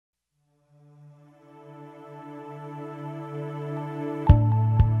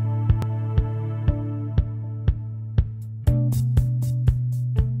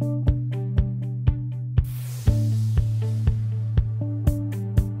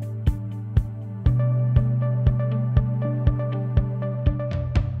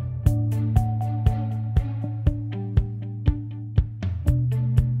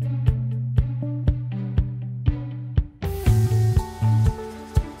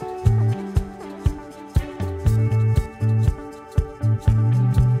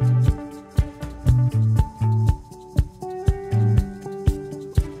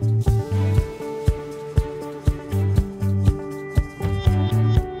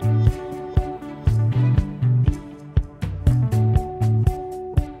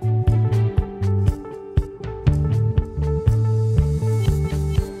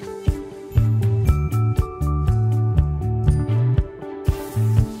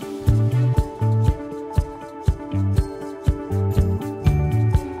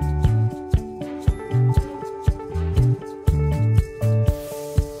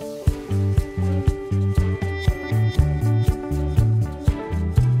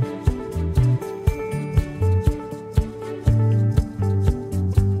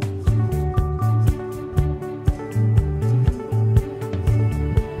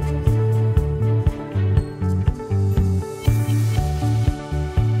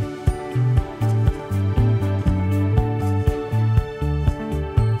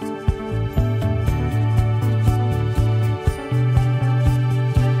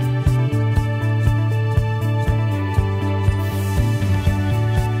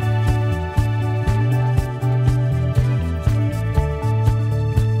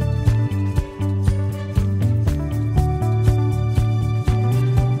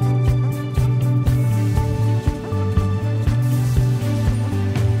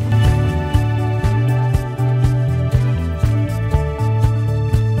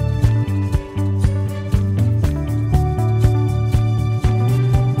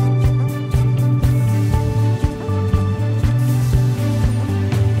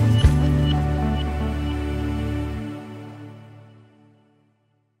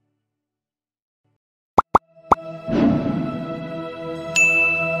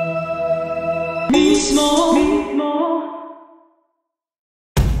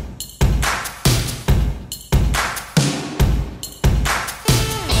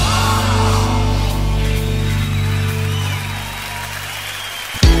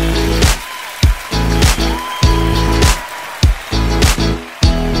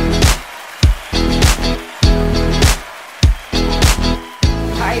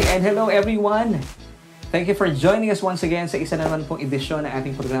Hello everyone! Thank you for joining us once again sa isa naman pong edisyon ng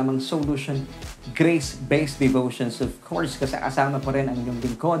ating programang SOULution, Grace-Based Devotions. Of course, kasama pa rin ang inyong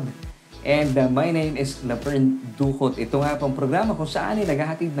lingkod. And my name is Verne Ducut. Ito nga pong programa kung saan ay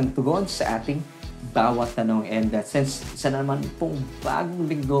naghahatid ng tugon sa ating bawat tanong. And since isa naman pong bagong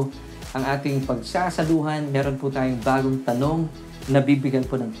linggo ang ating pagsasaluhan, meron po tayong bagong tanong na bibigyan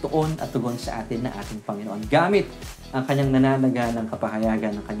po ng tuon at tugon sa atin na ating Panginoon gamit ang kanyang nananaga ng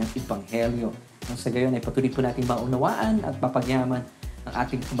kapahayagan ng kanyang Ebanghelyo. Nang sa gayon ay patuloy po natin maunawaan at mapagyaman ang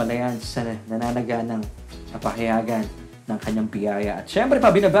ating kamalayan sa nananaga ng kapahayagan ng kanyang biyaya. At syempre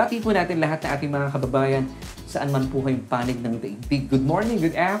pa, binabati po natin lahat ng ating mga kababayan saan man po kayong panig ng daigdig. Good morning,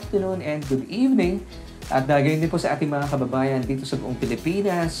 good afternoon, and good evening. At gayon din po sa ating mga kababayan dito sa buong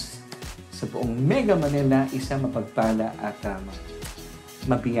Pilipinas, sa buong Mega Manila, isang mapagpala at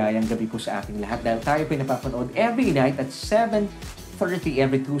mabiyayang gabi po sa ating lahat. Dahil tayo po napapanood every night at 7:30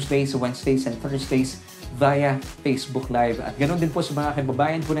 every Tuesdays, Wednesdays, and Thursdays via Facebook Live. At ganoon din po sa mga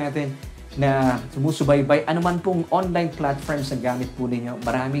kababayan po natin na sumusubaybay anuman pong online platforms na gamit po ninyo.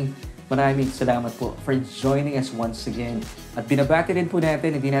 Maraming salamat po for joining us once again. At binabati din po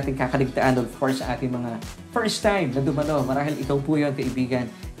natin, hindi natin kakaligtaan of course sa ating mga first time na dumalo. Marahil ikaw po yun, kaibigan.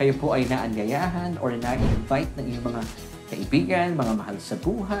 Kayo po ay naanyayahan or na-invite ng inyong mga kaibigan, mga mahal sa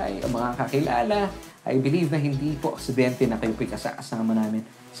buhay, o mga kakilala. I believe na hindi po aksidente na kayo po kasama namin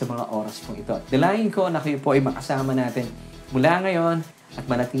sa mga oras po ito. At dalayan ko na kayo po ay makasama natin mula ngayon at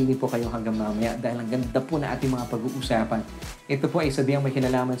manatili po kayo hanggang mamaya dahil ang ganda po na ating mga pag-uusapan. Ito po ay sabihan may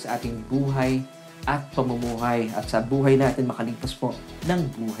kinalaman sa ating buhay at pamumuhay at sa buhay natin makalipas po ng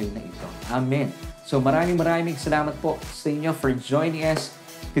buhay na ito. Amen. So maraming salamat po sa inyo for joining us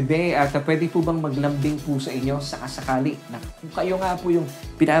today. At pwede po bang maglambing po sa inyo sa kasakali na kung kayo nga po yung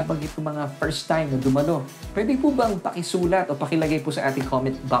pinabanggit ng mga first time na dumalo, pwede po bang pakisulat o pakilagay po sa ating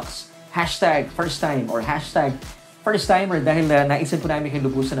comment box hashtag first time or hashtag first timer dahil naisin po namin kayo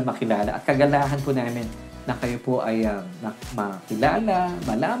lubusan na makilala at kagalahan po namin na kayo po ay makilala,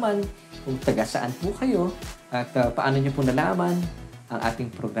 malaman kung taga saan po kayo at paano nyo po nalaman ang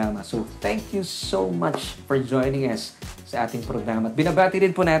ating programa. So, thank you so much for joining us sa ating programa. At binabati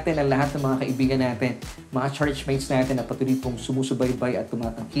din po natin ang lahat ng mga kaibigan natin, mga churchmates natin na patuloy pong sumusubaybay at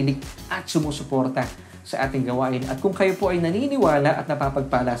tumatangkilik at sumusuporta sa ating gawain. At kung kayo po ay naniniwala at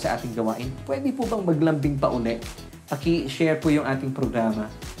napapagpala sa ating gawain, pwede po bang maglambing pa uli? Paki-share po yung ating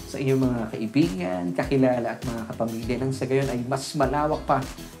programa sa inyong mga kaibigan, kakilala at mga kapamilya nang sa gayon ay mas malawak pa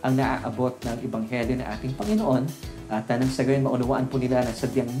ang naaabot ng Ebanghelyo ng ating Panginoon at nang sa gayon maunawaan po nila na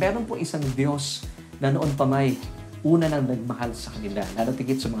sadyang meron po isang Diyos na noon pa may una nang nagmahal sa kanila, lalo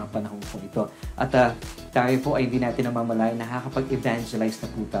tigit sa mga panahon po ito. At tayo po ay hindi natin namamalayan na nakakapag-evangelize na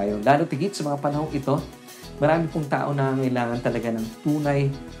po tayo. Lalo tigit sa mga panahon ito, marami pong tao na kailangan talaga ng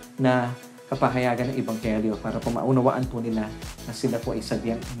tunay na kapahayagan ng Ebanghelyo para po maunawaan po nila na sila po ay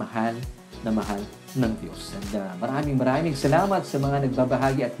sadyang mahal ng Diyos. And maraming salamat sa mga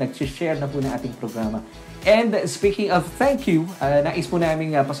nagbabahagi at nag-share na po ng ating programa. And speaking of thank you, nais po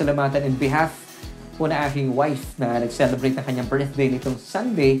namin pasalamatan in behalf po na aking wife na nag-celebrate ng kanyang birthday nitong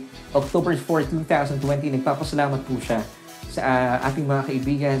Sunday, October 4, 2020. Nagpapasalamat po siya sa ating mga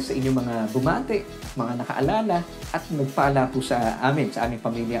kaibigan, sa inyong mga bumati, mga nakaalala, at nagpala po sa amin, sa aming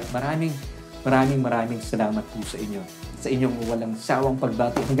pamilya. Maraming salamat po sa inyo. Sa inyong walang sawang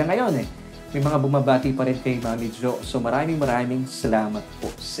pagbati. Hanggang ngayon may mga bumabati pa rin kay Mami Jo. So maraming salamat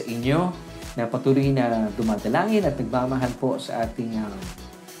po sa inyo na patuloy na dumadalangin at nagmamahal po sa ating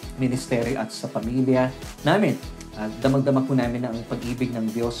ministeryo at sa pamilya namin. Damag-damag po namin ang pag-ibig ng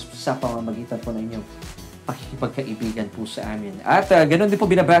Diyos sa pamamagitan po ng inyong pakikipagkaibigan po sa amin. At ganoon din po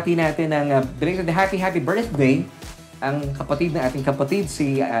binabati natin ang belated happy birthday ang kapatid na ating kapatid,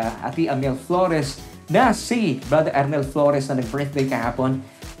 si Ate Amel Flores, na si Brother Arnel Flores na nag-birthday kahapon.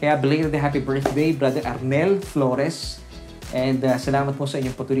 Kaya belated happy birthday, Brother Arnel Flores. And salamat po sa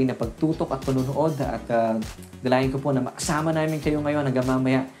inyong patuloy na pagtutok at panunood. At dalayan ko po na makasama namin kayo ngayon hanggang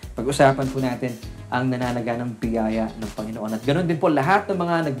mamaya. Pag-usapan po natin ang nananaga ng biyaya ng Panginoon. At ganoon din po lahat ng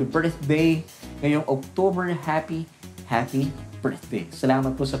mga nag-birthday ngayong October, happy birthday.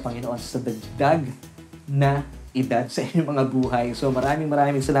 Salamat po sa Panginoon sa dagdag na edad sa inyong mga buhay. So maraming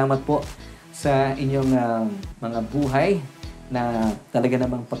salamat po sa inyong mga buhay na talaga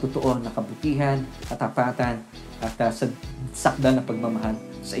namang patutuo na kabutihan, katapatan at sa sakda na pagmamahal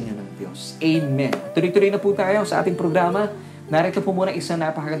sa inyo ng Diyos. Amen. Tuloy-tuloy na po tayo sa ating programa. Narito po muna isang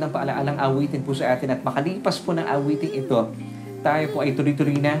napakagandang paalaalang awitin po sa atin at makalipas po ng awitin ito, tayo po ay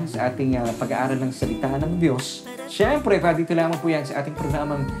tuloy-tuloy na sa ating pag-aaral ng salita ng Diyos. Siyempre, dito lamang po yan sa ating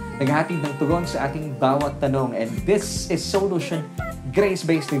programang naghahatid ng tugon sa ating bawat tanong. And this is SOULution,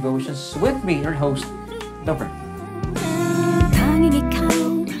 Grace-Based Devotions with me, your host, Verne. Tanging ikaw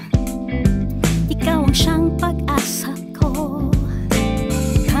ang siyang pag-asa ko.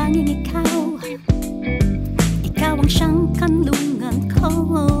 Tanging ikaw ang siyang kanlungan ko.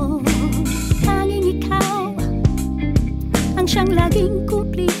 Tanging ikaw ang siyang laging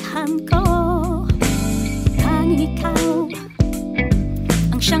kublihan ko. Tanging ikaw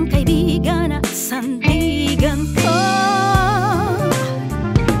ang siyang kaibigan at sandigan ko.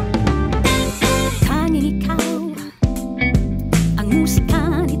 Tanging ikaw ang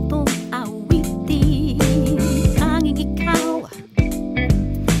musika nitong awitin. Tanging ikaw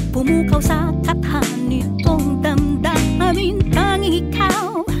pumukaw sa kathan nitong damdamin. Tanging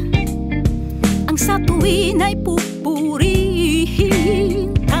ikaw ang sa tuwin ay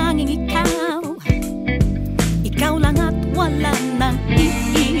pupurihin. Tanging ikaw lang at wala nang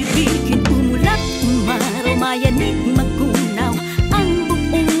iibigin. Umulat, umaraw, mayanig, magunaw ang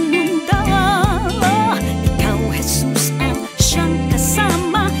buong mundo. Ikaw, Jesus, ang siyang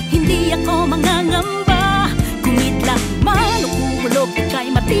kasama. Hindi ako mangangamba. Kumidlat man o kumulog,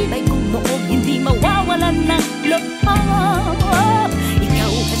 ika'y matibay kumuog. Hindi mawawalan ng loob. Ikaw,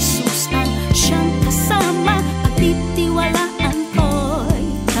 Jesus, ang siyang kasama. Pagtitiwalaan ko'y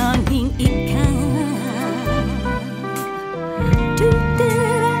tanging ikaw.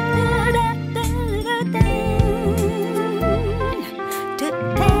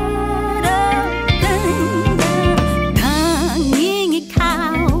 Tanging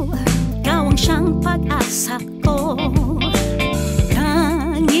ikaw ang siyang pag-asa ko.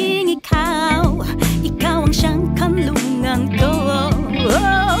 Tanging ikaw ang siyang kanlungan ko.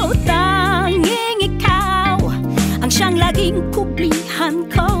 Tanging ikaw ang siyang laging kublihan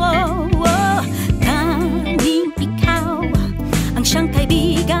ko. Tanging ikaw ang siyang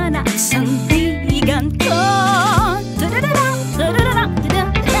kaibigan at sandigan ko.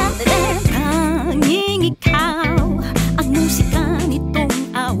 Tanging ikaw ang musika nitong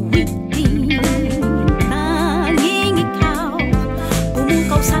awitin. Tanging ikaw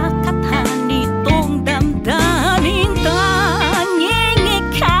pumukaw sa kathan nitong damdamin. Tanging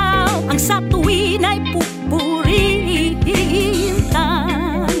ikaw ang sa tuwin ay pupurihin.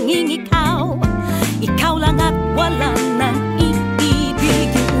 Tanging ikaw lang at wala nang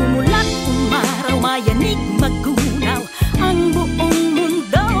ibigin. Umulat, umaraw, mayanig, magunaw ang buong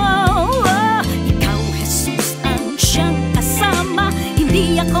mundo. Ikaw, Jesus, ang siyang kasama.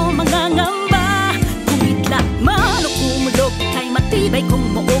 Hindi ako mangangamba. Kumidlat man o kumulog, ika'y matibay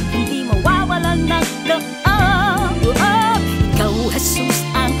kung muog. Hindi mawawalan ng loob. Ikaw, Jesus,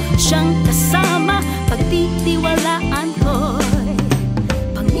 ang siyang kasama. Pagtitiwalaan ko'y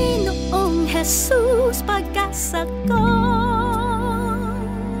Panginoong Jesus, pag-asa ko.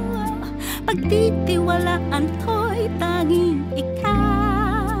 Pagtitiwalaan ko'y tanging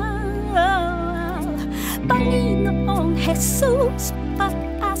ikaw. Panginoong Jesus,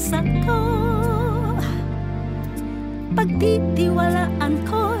 pag-asa ko. Pagtitiwalaan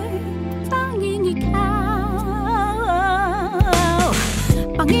ko'y tanging ikaw.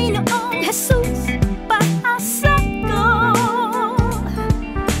 Panginoong Jesus, pag-asa ko.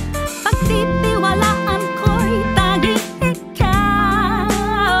 Pagtitiwalaan ko'y tanging ikaw.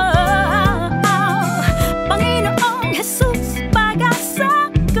 Panginoong Jesus, pag-asa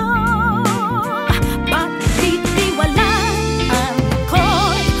ko. Pagtitiwalaan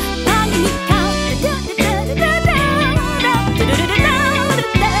ko'y tanging ikaw.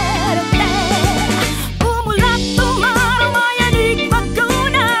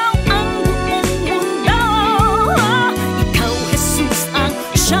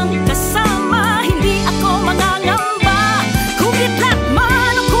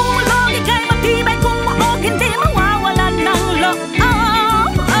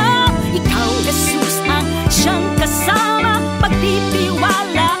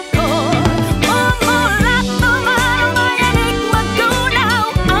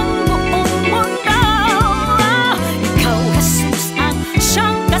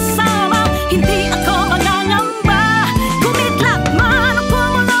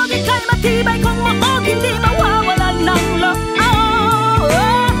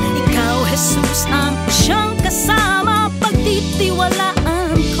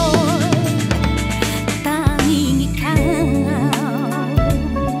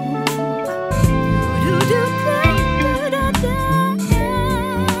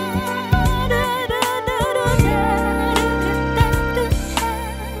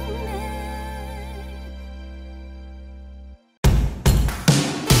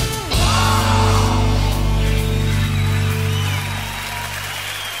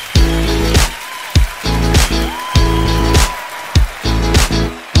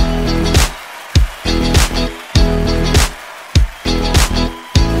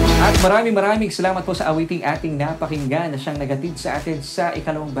 Maraming salamat po sa awiting ating napakinggan na siyang nagatid sa atin sa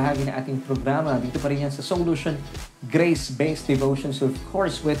ikalawang bahagi ng ating programa. Dito pa rin yan sa SOULution, Grace-Based Devotions, of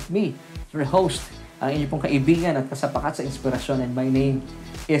course, with me, your host, ang inyong pong kaibigan at kasapakat sa inspirasyon. And my name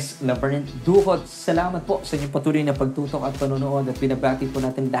is Verne. Ducut. Salamat po sa inyong patuloy na pagtutok at panonood at binabati po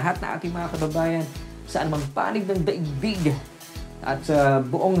natin lahat na ating mga kababayan sa anumang panig ng daigdig at sa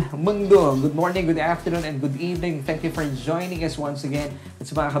buong mundo. Good morning, good afternoon, and good evening. Thank you for joining us once again. At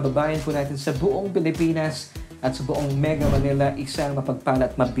sa mga kababayan po natin sa buong Pilipinas at sa buong Mega Manila, isang mapagpala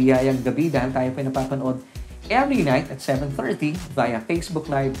at mabiyayang gabi dahil tayo pa napapanood every night at 7:30 via Facebook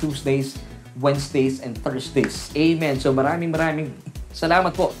Live, Tuesdays, Wednesdays, and Thursdays. Amen. So maraming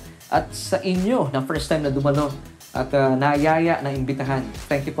salamat po. At sa inyo na first time na dumalo at nayaya na imbitahan,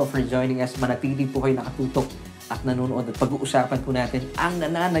 thank you po for joining us. Manatili po kayo nakatutok at nanonood at pag-uusapan po natin ang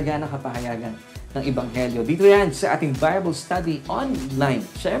nananaganang kapahayagan ng Ebanghelyo. Dito yan sa ating Bible Study online.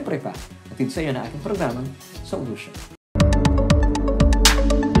 Siyempre pa, atid sa iyo na ating programang SOULution.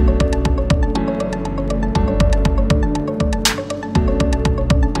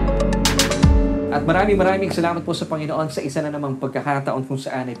 At maraming salamat po sa Panginoon sa isa na namang pagkakataon kung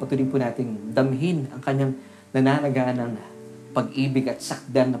saan ay patuloy po nating damhin ang kanyang nananaganang pag-ibig at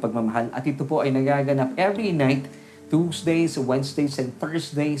sakdan na pagmamahal. At ito po ay nagaganap every night, Tuesdays, Wednesdays, and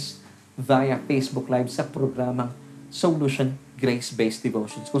Thursdays via Facebook Live sa programang SOULution, Grace-Based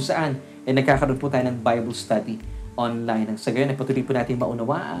Devotions, kung saan ay nagkakaroon po tayo ng Bible Study online. Sa gayon ay patuloy po natin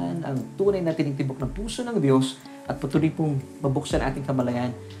maunawaan ang tunay na tinitibok ng puso ng Diyos at patuloy pong mabuksan ating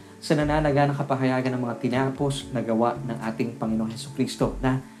kamalayan sa nananaganang kapahayagan ng mga tinapos na gawa ng ating Panginoong Hesukristo,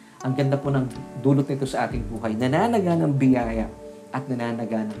 na ang ganda po ng dulot nito sa ating buhay. Nananaganang biyaya at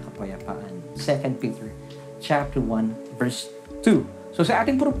nananaganang kapayapaan. 2 Peter chapter 1 verse 2. So sa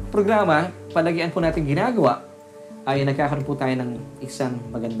ating programa, palagian po natin ginagawa ay nagkakaroon po tayo ng isang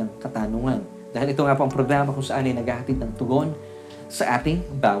magandang katanungan. Dahil ito nga po ang programa kung saan ay naghahatid ng tugon sa ating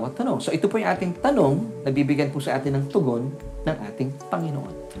bawat tanong. So ito po yung ating tanong na bibigyan po sa atin ng tugon ng ating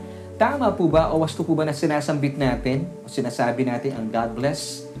Panginoon. Tama po ba o wasto po ba na sinasambit natin o sinasabi natin ang God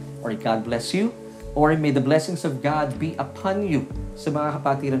bless or God bless you, or may the blessings of God be upon you sa mga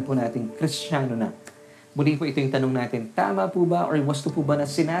kapatiran po nating Kristiyano na? Muli po ito yung tanong natin. Tama po ba or wasto po ba na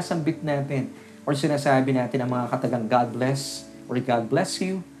sinasambit natin or sinasabi natin ang mga katagang God bless or God bless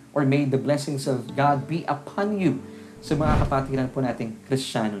you, or may the blessings of God be upon you sa mga kapatiran po nating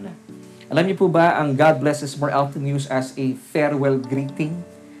Kristiyano na? Alam niyo po ba, ang God bless is more often used as a farewell greeting.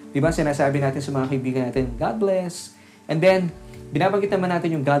 Diba sinasabi natin sa mga kaibigan natin, God bless. And then, binabanggit naman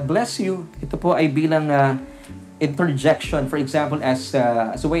natin yung God bless you. Ito po ay bilang interjection, for example, as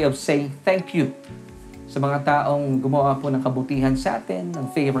a way of saying thank you sa mga taong gumawa po ng kabutihan sa atin,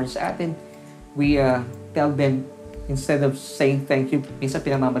 ng favor sa atin. We tell them, instead of saying thank you, minsan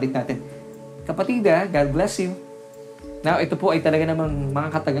pinamamalit natin, kapatida, God bless you. Now, ito po ay talaga namang mga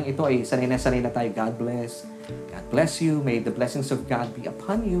katagang ito ay sanay na tayo, God bless. God bless you. May the blessings of God be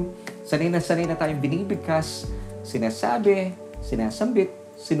upon you. Sanay na tayong binibigkas, sinasabi, sinasambit,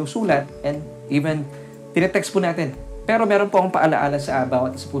 sinusulat, and even tinetext po natin. Pero meron po akong paalaala sa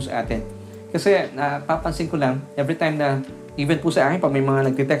bawat isa po sa atin. Kasi napapansin ko lang, every time na, even po sa akin, pag may mga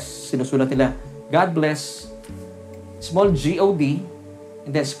nagtitext, sinusulat nila, God bless, small G-O-D,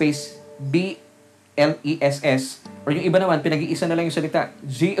 and then space B-L-E-S-S, or yung iba naman, pinag-iisa na lang yung salita,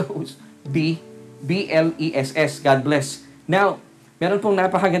 G-O-D, B-L-E-S-S, God bless. Now, meron pong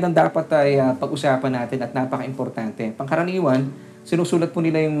napakagandang dapat ay pag-usapan natin at napaka-importante. Pangkaraniwan, sinusulat po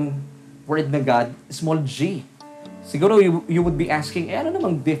nila yung word na God, small g. Siguro you would be asking, ano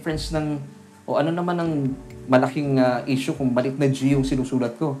namang difference ng, o ano naman ang malaking issue kung maliit na G yung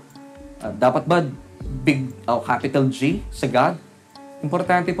sinusulat ko? Dapat ba big capital G sa God?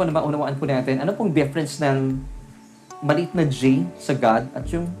 Importante po na maunawaan po natin, ano pong difference ng maliit na G sa God at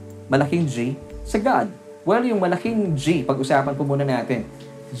yung malaking G sa God? Well, yung malaking G, pag-usapan po muna natin.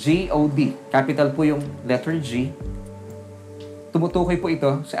 G-O-D. Capital po yung letter G. Tumutukoy po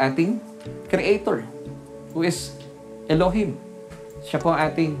ito sa ating Creator, who is Elohim. Siya po ang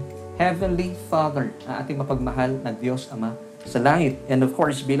ating Heavenly Father, ang ating mapagmahal na Diyos Ama sa langit. And of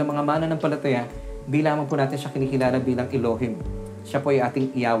course, bilang mga mananampalataya, hindi lamang po natin siya kinikilala bilang Elohim. Siya po ay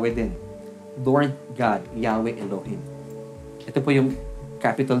ating Yahweh din. Lord God, Yahweh Elohim. Ito po yung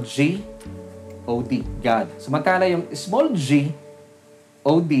capital G, O-D, God. Samantala yung small g,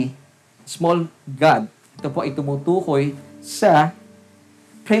 O-D, small God, ito po ay tumutukoy sa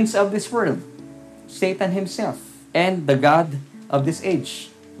Prince of this world, Satan himself, and the God of this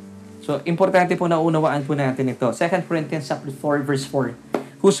age. So, importante po na unawaan po natin ito. 2 Corinthians 4, verse 4,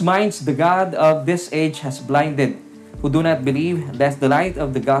 whose minds the God of this age has blinded, who do not believe, lest the light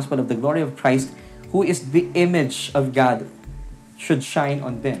of the gospel of the glory of Christ, who is the image of God, should shine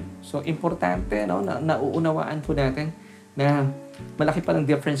on them. So, importante, no, na nauunawaan po natin na malaki pa ng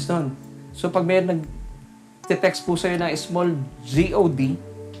difference doon. So, pag may nag-text po sa'yo na small God,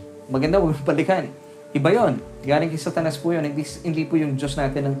 maganda, huwag balikan. Iba yon. Galing kay Satanas po yun. Hindi po yung Diyos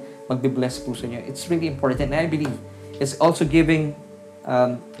natin ang magbe-bless po sa inyo. It's really important. And I believe it's also giving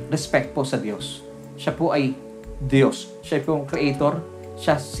respect po sa Diyos. Siya po ay Diyos. Siya po ang creator.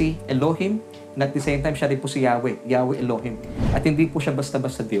 Siya si Elohim. And at the same time, siya rin po si Yahweh. Yahweh Elohim. At hindi po siya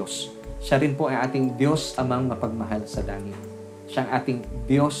basta-basta Diyos. Siya rin po ang ating Diyos amang mapagmahal sa langit. Siya ang ating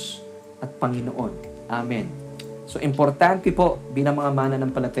Diyos at Panginoon. Amen. So, importante po, bilang mga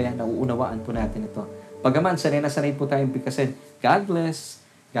mananampalataya, na uunawaan po natin ito. Bagaman, sanay na sanay po tayong bigkasin,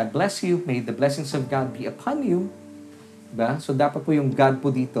 God bless you, may the blessings of God be upon you. Diba? So, dapat po yung God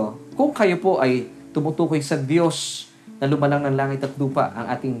po dito, kung kayo po ay tumutukoy sa Diyos na lumalang ng langit at lupa, ang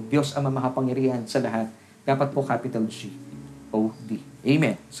ating Diyos ang makapangyarihan sa lahat, dapat po capital G-O-D.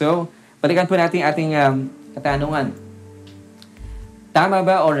 Amen. So, balikan po natin ating katanungan. Tama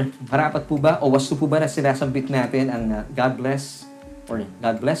ba or marapat po ba o wasto po ba na sinasambit natin ang God bless or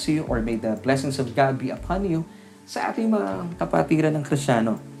God bless you or may the blessings of God be upon you sa ating mga kapatiran ng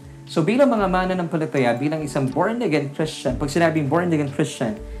Kristiyano? So bilang mga mananampalataya, bilang isang born-again Christian, pag sinabing born-again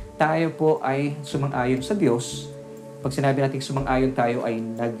Christian, tayo po ay sumang-ayon sa Diyos. Pag sinabi natin sumang-ayon, tayo ay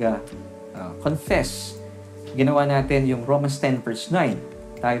nag-confess. Ginawa natin yung Romans 10 verse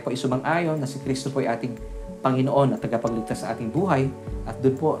 9. Tayo po ay sumang-ayon na si Kristo po ay ating Panginoon at tagapagligtas sa ating buhay, at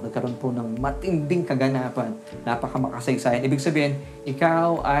doon po nagkaroon po ng matinding kaganapan, napakamakasaysayan. Ibig sabihin,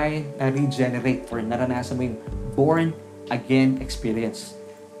 ikaw ay na-regenerate or naranasan mo yung born-again experience.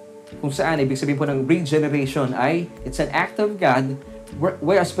 Kung saan, ibig sabihin po ng regeneration ay it's an act of God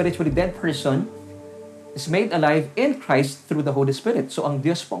where a spiritually dead person is made alive in Christ through the Holy Spirit. So, ang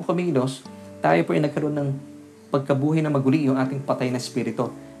Diyos po ang kumilos, tayo po ay nagkaroon ng pagkabuhay na maguli yung ating patay na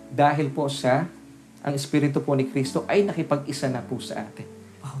spirito dahil po sa ang Espiritu po ni Kristo ay nakipag-isa na po sa atin.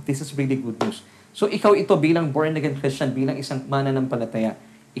 Wow, this is really good news. So, ikaw ito bilang born-again Christian, bilang isang mananampalataya,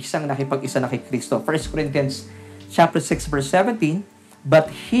 isang nakipag-isa na kay Kristo. 1 Corinthians chapter 6 verse 17,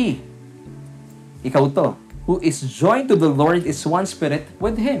 but he, ikaw to, who is joined to the Lord is one spirit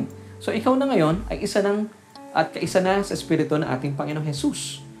with Him. So, ikaw na ngayon ay isa ng at kaisa na sa Espiritu ng ating Panginoong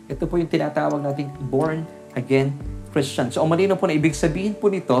Jesus. Ito po yung tinatawag nating born-again Christian. So, ang malino po na ibig sabihin po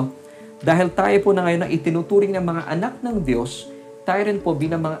nito, dahil tayo po na ngayon ang itinuturing ng mga anak ng Diyos, tayo rin po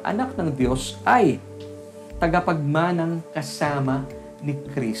bilang mga anak ng Diyos ay tagapagmanang kasama ni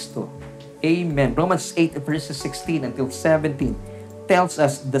Kristo. Amen. Romans 8 verses 16 until 17 tells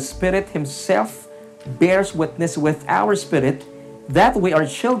us the Spirit Himself bears witness with our spirit that we are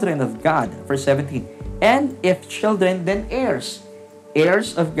children of God. Verse 17. And if children, then heirs.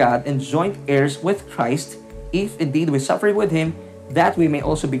 Heirs of God and joint heirs with Christ, if indeed we suffer with Him, that we may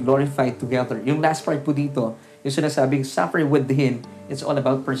also be glorified together. Yung last part po dito, yung sinasabing suffer with Him, it's all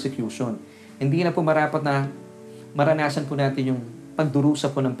about persecution. Hindi na po marapat na maranasan po natin yung pagdurusa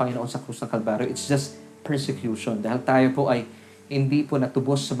po ng Panginoon sa krus ng Kalbaryo. It's just persecution. Dahil tayo po ay hindi po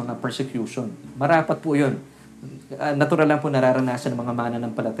natubos sa mga persecution. Marapat po yun. Natural lang po nararanasan ng mga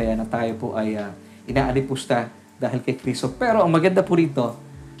mananampalataya na tayo po ay inaalipusta dahil kay Kristo. Pero ang maganda po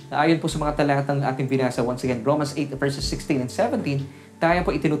rito, ayon po sa mga talatang ating binasa, once again, Romans 8 verses 16 and 17, tayo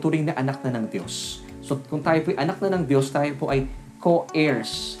po itinuturing na anak na ng Diyos. So, kung tayo po ay anak na ng Diyos, tayo po ay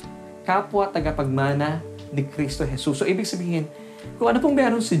co-heirs, kapwa tagapagmana ni Kristo Jesus. So, ibig sabihin, kung ano pong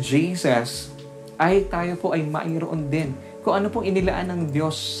meron si Jesus, ay tayo po ay mayroon din. Kung ano pong inilaan ng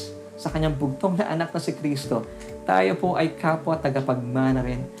Diyos sa kanyang bugtong na anak na si Kristo, tayo po ay kapwa tagapagmana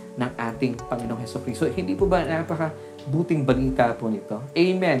rin ng ating Panginoong Jesucristo. Hindi po ba buting balita po nito?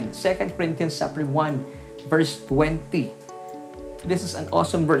 Amen. 2 Corinthians chapter 1 verse 20. This is an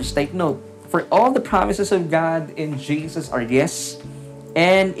awesome verse. Take note. For all the promises of God in Jesus are yes,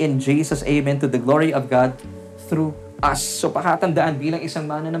 and in Jesus, amen, to the glory of God through us. So pakatandaan, bilang isang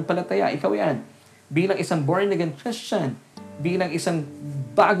mananampalataya, ikaw yan. Bilang isang born-again Christian, bilang isang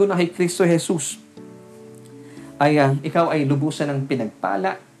bago na kay Kristo Jesus, ay ikaw ay lubusan ng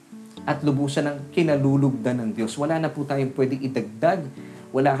pinagpala at lubusan ng kinalulugdan ng Diyos. Wala na po tayong pwedeng idagdag.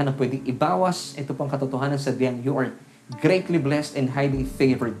 Wala ka na pwedeng ibawas. Ito pong katotohanan sa diyan. You are greatly blessed and highly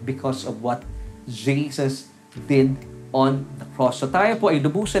favored because of what Jesus did on the cross. So tayo po ay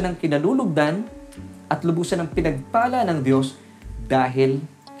lubusan ng kinalulugdan at lubusan ng pinagpala ng Diyos dahil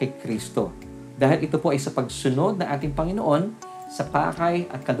kay Kristo. Dahil ito po ay sa pagsunod ng ating Panginoon sa pakay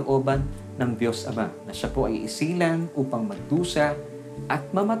at kalooban ng Diyos Ama, na siya po ay isilang upang magdusa at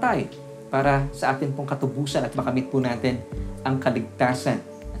mamatay para sa atin pong katubusan at makamit po natin ang kaligtasan.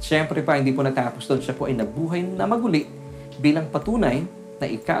 At syempre pa, hindi po natapos doon. Siya po ay nabuhay na maguli bilang patunay na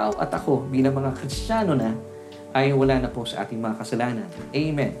ikaw at ako bilang mga Kristiyano na ay wala na po sa ating mga kasalanan.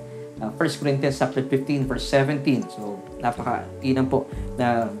 Amen. 1 Corinthians chapter 15 verse 17. So, napaka-inam po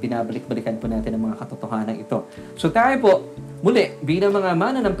na binabalik-balikan po natin ang mga katotohanan ito. So, tayo po, muli, bilang mga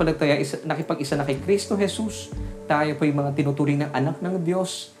mananampalataya, nakipag-isa na kay Kristo Jesus, tayo po yung mga tinuturing ng anak ng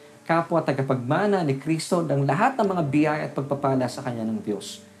Diyos, kapwa tagapagmana ni Kristo ng lahat ng mga biyaya at pagpapala sa Kanya ng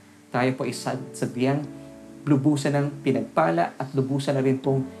Diyos. Tayo po isa sa biyang lubusan ng pinagpala at lubusan na rin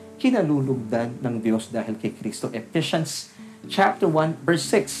pong kinalulugdan ng Diyos dahil kay Kristo. Ephesians chapter 1 verse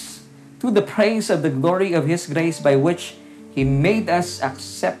 6. To the praise of the glory of His grace by which He made us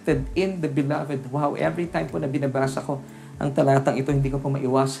accepted in the Beloved. Wow, every time po na binabasa ko ang talatang ito, hindi ko po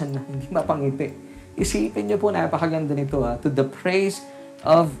maiwasan na hindi mapangiti. Isipin niyo po, napakaganda nito. To the praise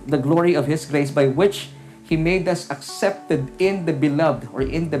of the glory of His grace by which He made us accepted in the Beloved or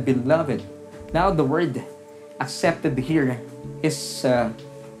in the Beloved. Now, the word accepted here is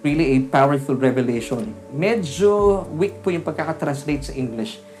really a powerful revelation. Medyo weak po yung pagkakatranslate sa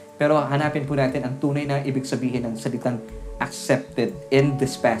English. Pero hanapin po natin ang tunay na ibig sabihin ng salitang accepted in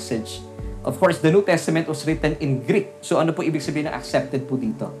this passage. Of course, the New Testament was written in Greek. So ano po ibig sabihin ng accepted po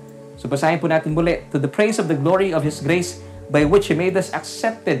dito? So basahin po natin muli. To the praise of the glory of His grace by which He made us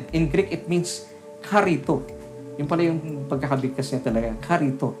accepted. In Greek, it means karito. Yung pala yung pagkakabigkas niya talaga.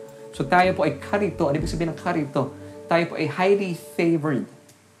 Karito. So tayo po ay karito. Ano ibig sabihin ng karito? Tayo po ay highly favored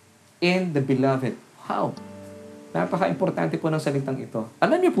in the Beloved. Wow! Napaka-importante po ng salitang ito.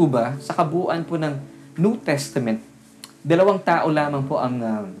 Alam niyo po ba, sa kabuuan po ng New Testament, 2 tao lamang po ang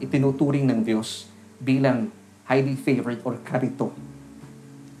itinuturing ng Diyos bilang highly favored or karito.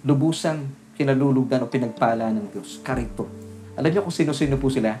 Lubusang kinalulugdan o pinagpala ng Diyos. Karito. Alam niyo kung sino-sino po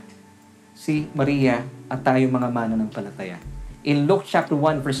sila? Si Maria at tayo mga mananampalataya. In Luke chapter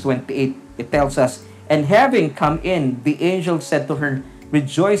 1 verse 28, it tells us, and having come in, the angel said to her,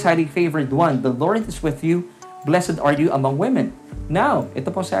 rejoice, highly favored one, the Lord is with you. Blessed are you among women. Now,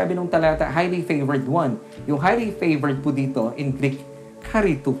 ito po sabi ng talata, highly favored one. Yung highly favored po dito, in Greek,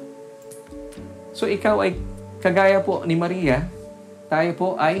 karito. So, ikaw ay, kagaya po ni Maria, tayo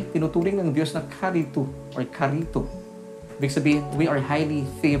po ay tinuturing ng Diyos na karito or karito. Ibig sabihin, we are highly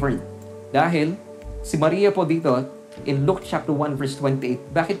favored. Dahil, si Maria po dito, in Luke chapter 1 verse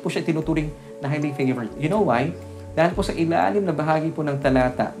 28, bakit po siya tinuturing na highly favored? You know why? Dahil po sa ilalim na bahagi po ng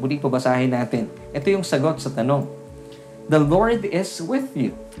talata, muli po basahin natin. Ito yung sagot sa tanong. The Lord is with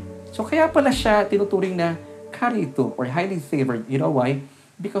you. So kaya pala siya tinuturing na karito or highly favored. You know why?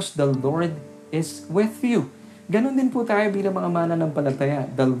 Because the Lord is with you. Ganon din po tayo bilang mga mananampalataya.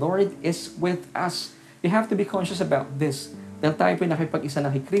 The Lord is with us. You have to be conscious about this. Dahil tayo po nakipag-isa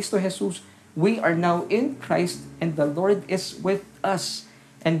na kay Kristo Jesus, we are now in Christ and the Lord is with us.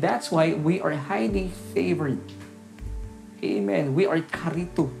 And that's why we are highly favored. Amen. We are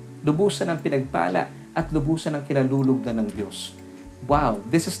karito. Lubusan ng pinagpala at lubusan ng kinalulugdan ng Diyos. Wow,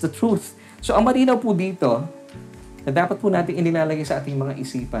 this is the truth. So, ang malinaw po dito, na dapat po natin inilalagay sa ating mga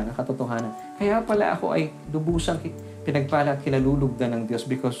isipan, ang katotohanan. Kaya pala ako ay lubusang pinagpala at kinalulugdan ng Diyos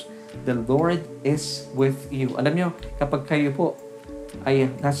because the Lord is with you. Alam nyo, kapag kayo po ay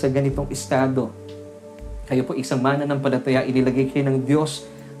nasa ganitong estado, kayo po isang mananampalataya, inilagay kayo ng Diyos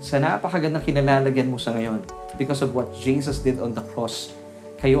sa napakagandang kinalalagyan mo sa ngayon. Because of what Jesus did on the cross,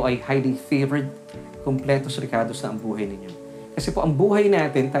 kayo ay highly favored, kumpletos ricados na ang buhay ninyo. Kasi po ang buhay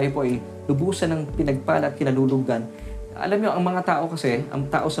natin, tayo po ay lubusan ng pinagpala at kinalulugdan. Alam niyo, ang mga tao kasi, ang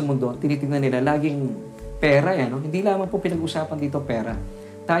tao sa mundo, tinitingnan nila laging pera yan. No? Hindi lamang po pinag-usapan dito pera.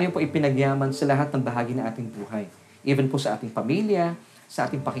 Tayo po ay pinagyaman sa lahat ng bahagi ng ating buhay. Even po sa ating pamilya, sa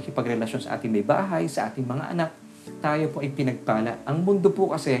ating pakikipagrelasyon sa ating may bahay, sa ating mga anak, tayo po ay pinagpala. Ang mundo po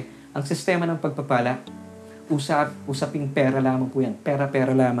kasi, ang sistema ng pagpapala, usaping pera lamang po yan.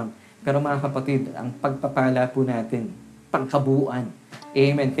 Pera-pera lamang. Pero mga kapatid, ang pagpapala po natin, pangkabuuan.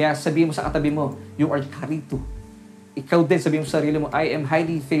 Amen. Kaya sabihin mo sa katabi mo, you are karito. Ikaw din, sabihin mo sa sarili mo, I am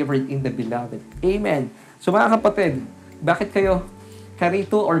highly favored in the Beloved. Amen. So mga kapatid, bakit kayo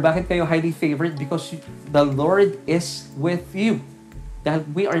karito or bakit kayo highly favored? Because the Lord is with you. Dahil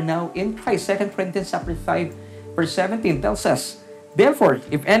we are now in Christ. 2 Corinthians chapter 5 verse 17 tells us, therefore,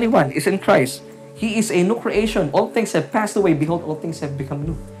 if anyone is in Christ, he is a new creation. All things have passed away. Behold, all things have become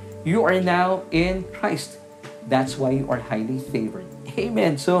new. You are now in Christ. That's why you are highly favored.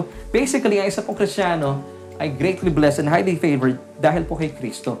 Amen. So, basically, ang isa pong Kristiyano ay greatly blessed and highly favored dahil po kay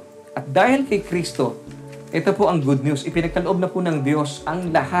Kristo. At dahil kay Kristo, ito po ang good news. Ipinagkaloob na po ng Diyos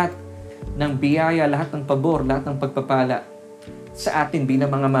ang lahat ng biyaya, lahat ng pabor, lahat ng pagpapala sa atin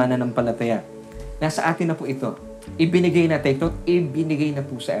bilang mga mananampalataya. Nasa atin na po ito. Ibinigay na, take note, ibinigay na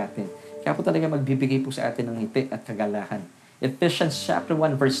po sa atin. Kaya po talaga magbibigay po sa atin ng ngiti at kagalahan. Ephesians chapter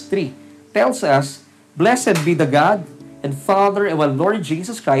 1 verse 3 tells us, "Blessed be the God and Father of our Lord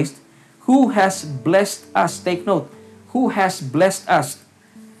Jesus Christ, who has blessed us," take note, who has blessed us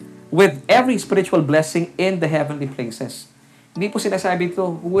with every spiritual blessing in the heavenly places. Hindi po sinasabi ito,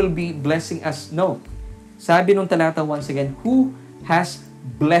 who will be blessing us. No. Sabi nung talata once again, who has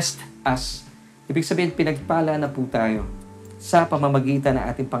blessed us. Ibig sabihin, pinagpala na po tayo sa pamamagitan ng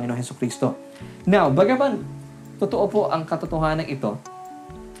ating Panginoon Hesukristo. Now, bagaman totoo po ang katotohanan ito,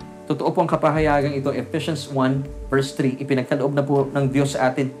 totoo po ang kapahayagang ito, Ephesians 1 verse 3, ipinagkaloob na po ng Diyos sa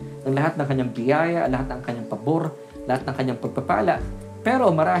atin ng lahat ng kanyang biyaya, lahat ng kanyang pabor, lahat ng kanyang pagpapala. Pero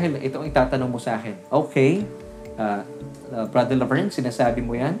marahil ito ang itatanong mo sa akin. Okay, Brother Verne, sinasabi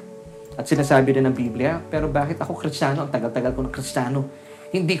mo yan? At sinasabi rin ng Biblia, pero bakit ako Kristiyano? Ang tagal-tagal ko ng Kristiyano.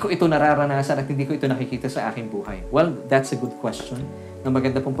 Hindi ko ito nararanasan at hindi ko ito nakikita sa aking buhay. Well, that's a good question na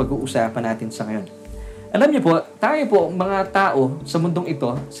maganda pong pag-uusapan natin sa ngayon. Alam niyo po, tayo po, mga tao sa mundong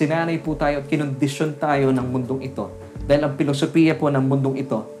ito, sinanay po tayo at kinondisyon tayo ng mundong ito. Dahil ang filosofiya po ng mundong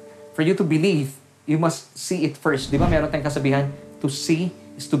ito, for you to believe, you must see it first. Di ba meron tayong kasabihan, to see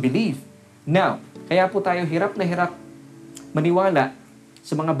is to believe. Now, kaya po tayo hirap na hirap maniwala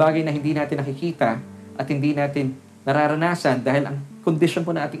sa mga bagay na hindi natin nakikita at hindi natin nararanasan dahil ang condition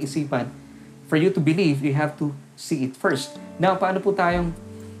po na ating isipan, for you to believe, you have to see it first. Now, paano po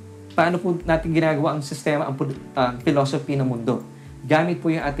natin ginagawa ang sistema, ang philosophy ng mundo? Gamit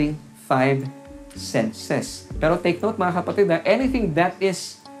po yung ating 5 senses. Pero take note mga kapatid, anything that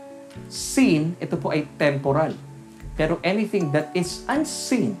is seen, ito po ay temporal. Pero anything that is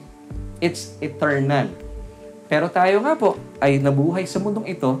unseen, it's eternal. Pero tayo nga po ay nabuhay sa mundong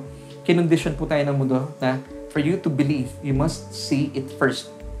ito, kinondisyon po tayo ng mundo na for you to believe, you must see it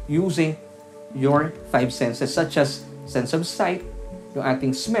first using your 5 senses such as sense of sight, yung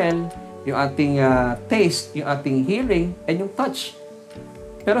ating smell, yung ating taste, yung ating hearing, and yung touch.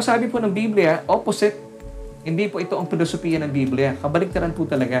 Pero sabi po ng Biblia, opposite. Hindi po ito ang filosofiya ng Biblia. Kabaligtaran po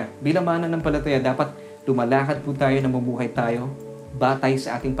talaga. Bilang mananampalataya, dapat lumalakad po tayo, namumuhay tayo, batay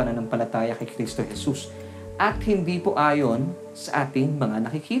sa ating pananampalataya kay Kristo Jesus. At hindi po ayon sa ating mga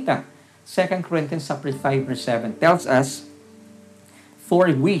nakikita. 2 Corinthians 5 verse 7 tells us, "For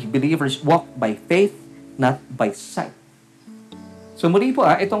we believers walk by faith, not by sight." So muli po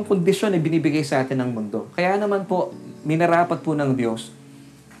itong kondisyon na binibigay sa atin ng mundo. Kaya naman po, minarapat po ng Diyos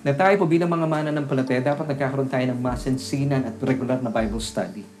na tayo po bilang mga mananampalataya, dapat nagkakaroon tayo ng masinsinan at regular na Bible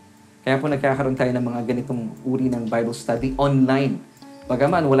study. Kaya po nagkakaroon tayo ng mga ganitong uri ng Bible study online.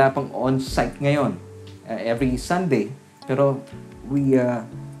 Bagaman wala pang on-site ngayon, every Sunday, pero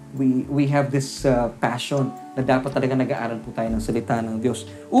we have this passion na dapat talaga nag-aaral po tayo ng salita ng Diyos.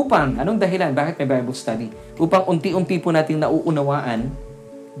 Upang, anong dahilan? Bakit may Bible study? Upang unti-unti po natin nauunawaan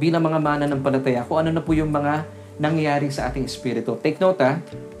bilang mga mananampalataya kung ano na po yung mga nangyayari sa ating espiritu. Take note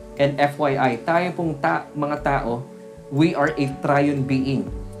and FYI, tayo pong mga tao, we are a triune being.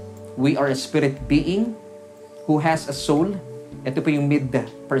 We are a spirit being who has a soul. Ito po yung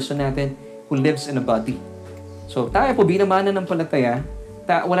mid-person natin who lives in a body. So tayo po bilang mananampalataya,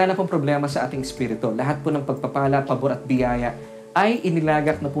 wala na pong problema sa ating espiritu. Lahat po ng pagpapala, pabor at biyaya ay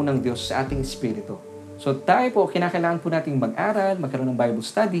inilagak na po ng Diyos sa ating espiritu. So tayo po, kinakailangan po nating mag-aral, magkaroon ng Bible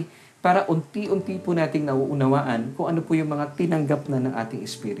study, para unti-unti po nating nauunawaan kung ano po yung mga tinanggap na ng ating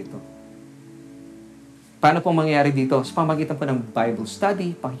espiritu. Paano pong mangyayari dito? Sa pamamagitan po ng Bible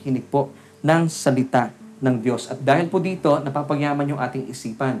study, pakikinig po ng salita ng Diyos. At dahil po dito, napapagyaman yung ating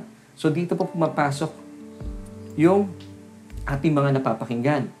isipan. So dito po pumapasok yung ating mga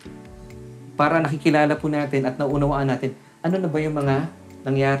napapakinggan. Para nakikilala po natin at naunawaan natin ano na ba yung mga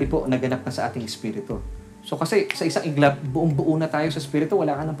nangyari po, naganap na sa ating espiritu. So kasi sa isang iglap, buong-buo na tayo sa espiritu,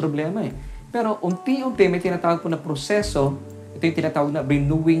 wala ka ng problema eh. Pero unti-unti may tinatawag po na proseso, ito yung tinatawag na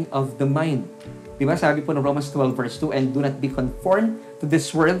renewing of the mind. Diba? Sabi po ng Romans 12 verse 2, "And do not be conformed to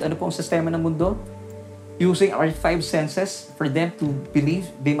this world." Ano po ang sistema ng mundo? Using our 5 senses for them to believe,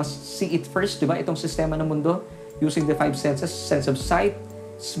 they must see it first. Diba? Itong sistema ng mundo, using the 5 senses, sense of sight,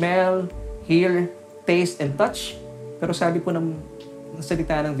 smell, hear, taste, and touch. Pero sabi po ng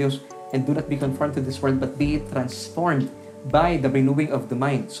salita ng Diyos, "And do not be conformed to this world, but be transformed by the renewing of the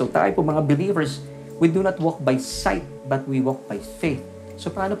mind." So tayo po mga believers, we do not walk by sight, but we walk by faith.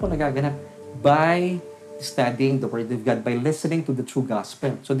 So paano po nagaganap? By studying the Word of God, by listening to the true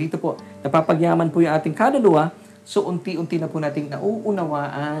gospel. So dito po, napapagyaman po yung ating kaluluwa, so unti-unti na po nating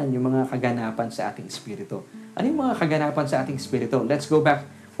nauunawaan yung mga kaganapan sa ating espiritu. Ano yung mga kaganapan sa ating espiritu? Let's go back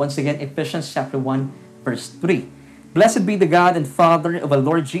once again, Ephesians chapter 1, verse 3. Blessed be the God and Father of our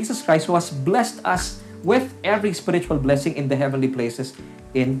Lord Jesus Christ, who has blessed us with every spiritual blessing in the heavenly places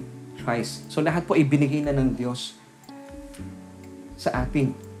in Christ. So lahat po ibinigay na ng Diyos sa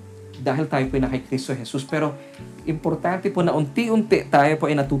atin dahil tayo po ay na kay Kristo Jesus. Pero importante po na unti-unti tayo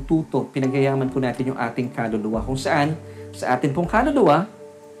po ay natututo, pinagayaman po natin yung ating kaluluwa. Kung saan, sa atin pong kaluluwa,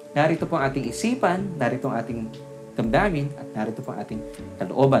 narito po ang ating isipan, narito ang ating damdamin, at narito po ang ating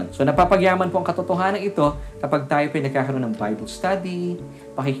kalooban. So napapagyaman po ang katotohanan ito kapag tayo po ay nagkakaroon ng Bible study,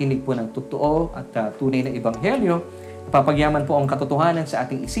 pakikinig po ng totoo at tunay na ebanghelyo. Napapagyaman po ang katotohanan sa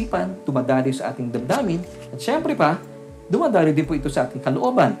ating isipan, dumadali sa ating damdamin, at syempre pa, dumadali din po ito sa ating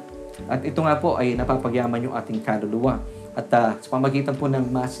kalooban. At ito nga po ay napapagyaman yung ating kaluluwa. At sa pamagitan po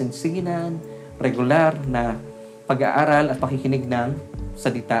ng masinsinan, regular na pag-aaral at pakikinig ng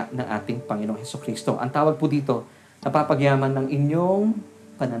salita ng ating Panginoong Hesukristo. Ang tawag po dito, napapagyaman ng inyong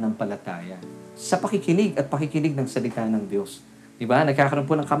pananampalataya sa pakikinig at pakikinig ng salita ng Diyos. Diba? Nagkakaroon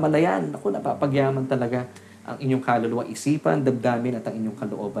po ng kamalayan. Naku, napapagyaman talaga ang inyong kaluluwa, isipan, damdamin at ang inyong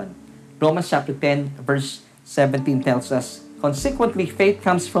kalooban. Romans chapter 10 verse 17 tells us, consequently, faith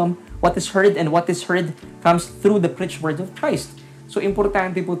comes from what is heard, and what is heard comes through the preached word of Christ. So,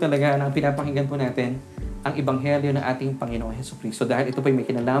 importante po talaga na pinapakinggan po natin ang ebanghelyo ng ating Panginoong Hesukristo dahil ito po ay may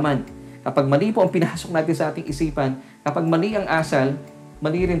kinalaman. Kapag mali po ang pinasok natin sa ating isipan, kapag mali ang asal,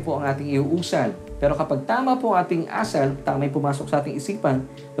 mali rin po ang ating iuusal. Pero kapag tama po ang ating asal, tama yung pumasok sa ating isipan,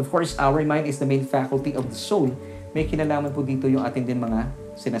 of course, our mind is the main faculty of the soul. May kinalaman po dito yung ating din mga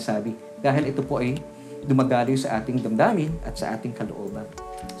sinasabi. Dahil ito po ay dumadaloy sa ating damdamin at sa ating kalooban.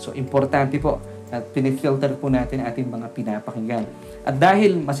 So, importante po at pinifilter po natin ating mga pinapakinggan. At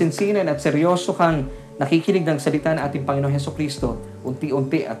dahil masinsinan at seryoso kang nakikinig ng salita ng ating Panginoong Hesukristo,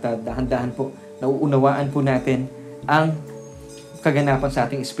 unti-unti at dahan-dahan po, nauunawaan po natin ang kaganapan sa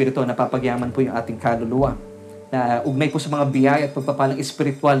ating espiritu, napapagyaman po yung ating kaluluwa, na ugnay po sa mga biyaya at pagpapalang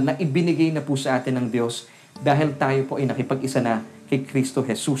espiritual na ibinigay na po sa atin ng Diyos dahil tayo po ay nakipag-isa na kay Kristo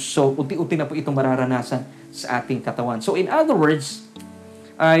Jesus. So, unti-unti na po itong mararanasan sa ating katawan. So, in other words,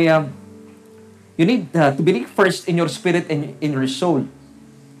 you need to believe first in your spirit and in your soul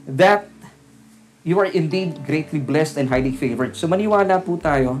that you are indeed greatly blessed and highly favored. So, maniwala po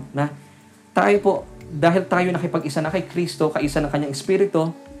tayo na tayo po, dahil tayo nakipag-isa na kay Kristo, kaisa ng kanyang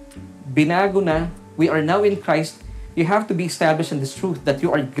espiritu, binago na, we are now in Christ, you have to be established in this truth that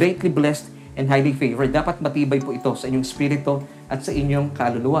you are greatly blessed and highly favored. Dapat matibay po ito sa inyong espiritu at sa inyong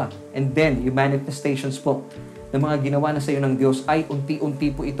kaluluwa. And then, yung manifestations po ng mga ginawa na sa iyo ng Diyos ay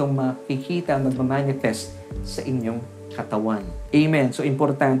unti-unti po itong makikita, magmamanifest sa inyong katawan. Amen. So,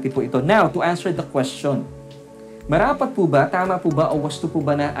 importante po ito. Now, to answer the question, marapat po ba, tama po ba, o wasto po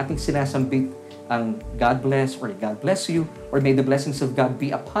ba na ating sinasambit ang God bless or God bless you or may the blessings of God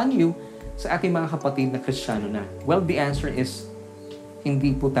be upon you sa ating mga kapatid na Kristiyano na? Well, the answer is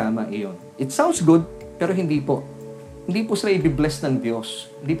hindi po tama iyon. It sounds good, pero hindi po. Hindi po sila i-bless ng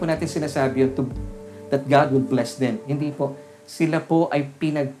Diyos. Hindi po natin sinasabi that God will bless them. Hindi po. Sila po ay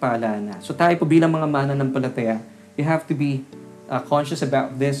pinagpala na. So tayo po bilang mga mananampalataya, you have to be conscious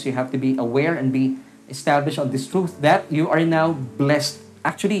about this. You have to be aware and be established on this truth that you are now blessed.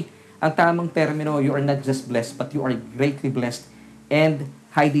 Actually, ang tamang termino, you are not just blessed, but you are greatly blessed and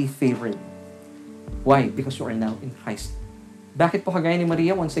highly favored. Why? Because you are now in Christ. Bakit po kagaya ni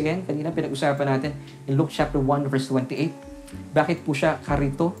Maria, once again, kanina pinag-usapan natin in Luke chapter 1 verse 28. Bakit po siya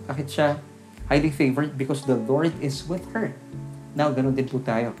karito? Bakit siya highly favored? Because the Lord is with her. Now, ganun din po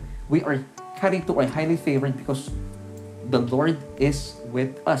tayo. We are karito or highly favored because the Lord is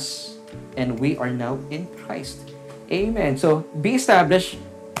with us. And we are now in Christ. Amen. So, be established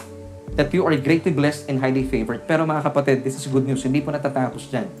that you are greatly blessed and highly favored. Pero mga kapatid, this is good news. Hindi po natatapos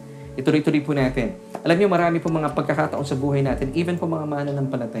dyan. Ituloy-tuloy po natin. Alam niyo, marami po mga pagkakataon sa buhay natin, even po mga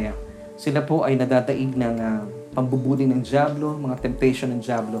mananampalataya, sila po ay nadadaig ng pambubuli ng dyablo, mga temptation ng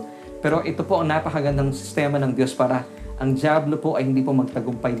dyablo. Pero ito po ang napakagandang sistema ng Diyos para ang dyablo po ay hindi po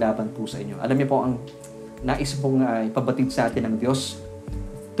magtagumpay laban po sa inyo. Alam niyo po ang nais pong ipabatid sa atin ng Diyos.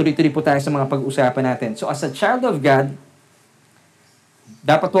 Tuloy-tuloy po tayo sa mga pag-uusapan natin. So as a child of God,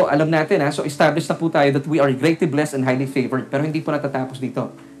 dapat po alam natin, so established na po tayo that we are greatly blessed and highly favored. Pero hindi po natatapos dito.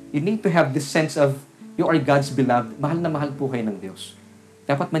 You need to have this sense of you are God's beloved. Mahal na mahal po kayo ng Diyos.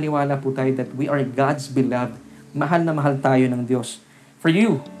 Dapat maniwala po tayo that we are God's beloved. Mahal na mahal tayo ng Diyos. For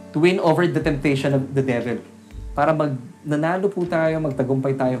you to win over the temptation of the devil. Para nanalo po tayo,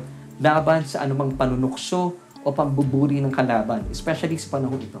 magtagumpay tayo laban sa anumang panunukso o pambuburi ng kalaban. Especially sa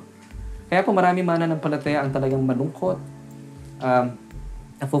panahon ito. Kaya po marami mananampalataya ang talagang malungkot,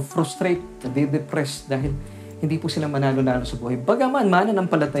 frustrate, nade-depress dahil hindi po sila manalo-lalo sa buhay. Bagaman,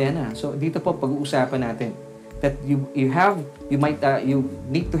 mananampalataya na. So, dito po, pag-uusapan natin. that you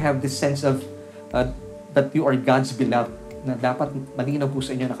need to have this sense of that you are God's beloved, na dapat malinaw po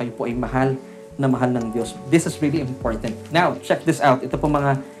sa inyo na kayo po ay mahal na mahal ng Diyos. This is really important. Now, check this out. Ito po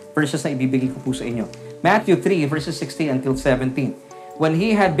mga verses na ibibigay ko po sa inyo. Matthew 3, verses 16 until 17. When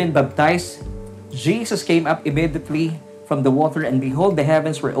he had been baptized, Jesus came up immediately from the water, and behold, the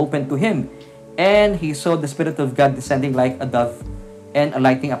heavens were opened to him. And he saw the Spirit of God descending like a dove and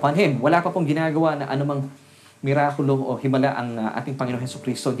alighting upon him. Wala pa pong ginagawa na anumang mirakulo o himala ang ating Panginoon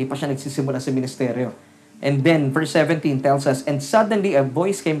Jesucristo. Hindi pa siya nagsisimula sa ministeryo. And then, verse 17 tells us, and suddenly a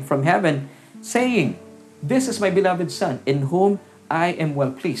voice came from heaven saying, "This is my beloved Son, in whom I am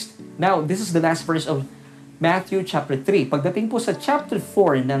well pleased." Now, this is the last verse of Matthew chapter 3. Pagdating po sa chapter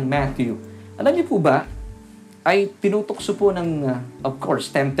 4 ng Matthew, alam niyo po ba, ay tinutokso po ng, of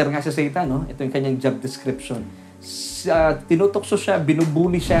course, tempter nga si Satan, no? Ito yung kanyang job description. Tinutokso siya,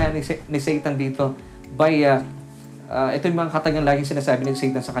 binubuli siya ni Satan dito by, ito yung mga katagang laging sinasabi ni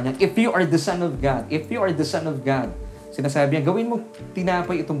Satan sa kanya, if you are the Son of God, if you are the Son of God, sinasabi niya, gawin mo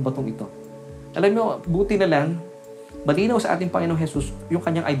tinapay itong batong ito. Alam mo, buti na lang, malinaw sa ating Panginoong Jesus yung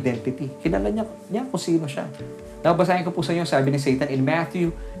kanyang identity. Kilala niya kung sino siya. Nabasahin ko po sa inyo, sabi ni Satan in Matthew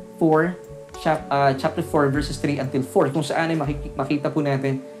 4, chapter 4, verses 3 until 4, kung saan ay makita po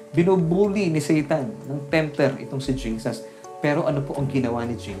natin, binubuli ni Satan ng tempter itong si Jesus. Pero ano po ang ginawa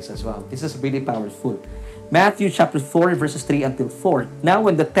ni Jesus? Wow, this is really powerful. Matthew chapter 4, verses 3 until 4. Now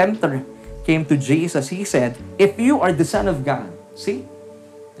when the tempter came to Jesus, he said, "If you are the Son of God," see?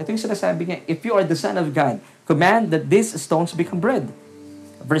 Ito yung sinasabi niya, "If you are the Son of God, command that these stones become bread."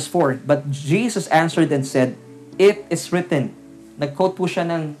 Verse 4, but Jesus answered and said, "It is written." Nag-quote po siya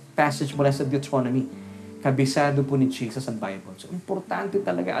ng passage mula sa Deuteronomy. Kabisado po ni Jesus ang Bible. So, importante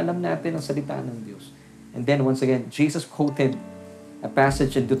talaga alam natin ang salita ng Diyos. And then, once again, Jesus quoted a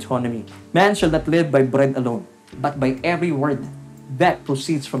passage in Deuteronomy. "Man shall not live by bread alone, but by every word that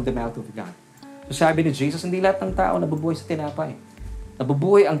proceeds from the mouth of God." So, sabi ni Jesus, hindi lahat ng tao nabubuhay sa tinapay.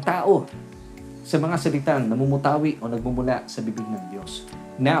 Nabubuhay ang tao sa mga salitang namumutawi o nagmumula sa bibig ng Diyos.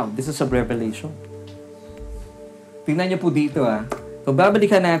 Now, this is a revelation. Tingnan niyo po dito Kung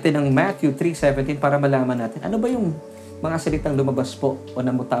babalikan natin ang Matthew 3:17 para malaman natin, ano ba yung mga salitang lumabas po o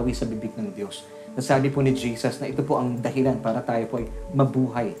namutawi sa bibig ng Diyos? Nasabi po ni Jesus na ito po ang dahilan para tayo po ay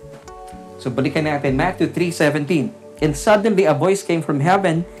mabuhay. So balikan natin, Matthew 3:17. And suddenly a voice came from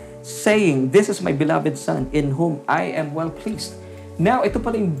heaven saying, "This is my beloved Son, in whom I am well pleased." Now, ito pa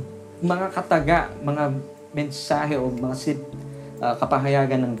rin mga kataga, mga mensahe o mga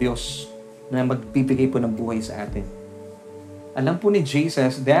kapahayagan ng Diyos na magbibigay po ng buhay sa atin. Alam po ni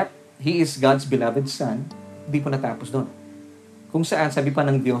Jesus that He is God's beloved Son. Hindi po natapos doon. Kung saan, sabi pa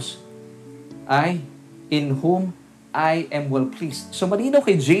ng Diyos, "I, in whom I am well pleased." So malinaw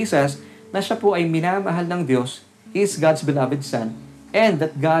kay Jesus na siya po ay minamahal ng Diyos, He is God's beloved Son, and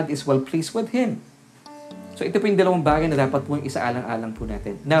that God is well pleased with Him. So ito po yung dalawang bagay na dapat po yung isaalang-alang po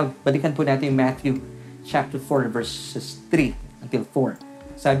natin. Now, balikan po natin Matthew chapter 4, verses 3 until 4.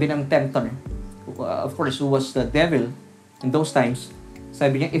 Sabi ng tempter, of course, who was the devil, in those times,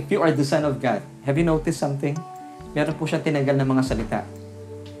 sabi niya, "If you are the Son of God," have you noticed something? Meron po siya tinanggal ng mga salita.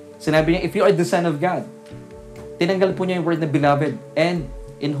 Sinabi niya, "If you are the Son of God," tinanggal po niya yung word na beloved, "and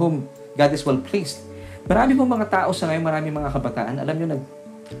in whom God is well pleased." Marami pong mga tao sa ngayon, marami mga kabataan, alam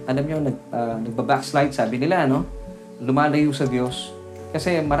niyo, nagbabackslide, sabi nila, no? Lumalayo sa Diyos.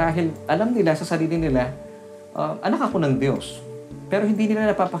 Kasi marahil, alam nila sa sarili nila, anak ako ng Diyos. Pero hindi nila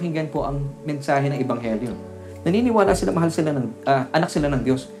napapakinggan po ang mensahe ng Ebanghelyo. Naniniwala sila, anak sila ng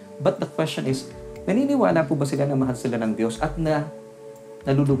Diyos. But the question is, naniniwala po ba sila na mahal sila ng Diyos at na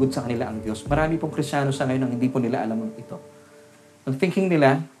nalulugod sa kanila ang Diyos? Marami pong Kristiyano sa ngayon ang hindi po nila alam ito. Ang thinking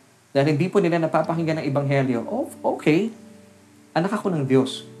nila, dahil hindi po nila napapakinggan ng Ebanghelyo, okay, anak ako ng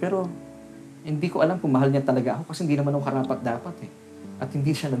Diyos. Pero hindi ko alam kung mahal niya talaga ako kasi hindi naman ako karapat-dapat At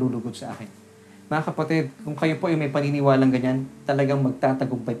hindi siya nalulugod sa akin. Mga kapatid, kung kayo po ay may paniniwalang ganyan, talagang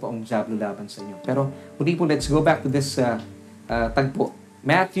magtatagumpay po ang diablo laban sa inyo. Pero muli po, let's go back to this tagpo.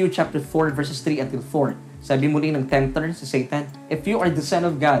 Matthew chapter 4, verses 3 until 4. Sabi muli ng tempter sa Satan, "If you are the Son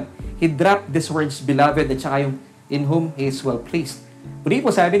of God," he dropped these words, beloved, at saka yung "in whom He is well pleased." Muli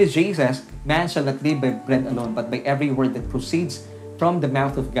po sabi ni Jesus, "Man shall not live by bread alone, but by every word that proceeds from the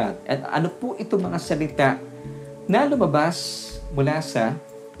mouth of God." At ano po ito mga salita na lumabas mula sa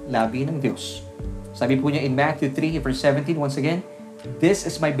labi ng Diyos? Sabi po niya in Matthew 3, verse 17, once again, "This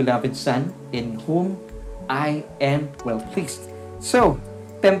is my beloved Son, in whom I am well pleased." So,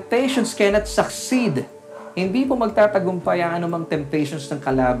 temptations cannot succeed. Hindi po magtatagumpay ang anumang temptations ng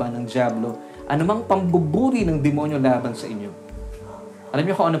kalaban ng diablo, anumang pambuburi ng demonyo laban sa inyo. Alam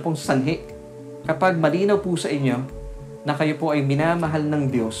niyo kung ano pong sanhi kapag malinaw po sa inyo na kayo po ay minamahal ng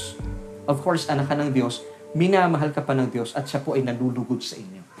Diyos, of course, anak ka ng Diyos, minamahal ka pa ng Diyos at siya po ay nalulugod sa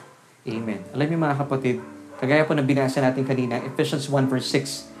inyo. Amen. Alam niyo mga kapatid, kagaya po ng binasa natin kanina, Ephesians 1 verse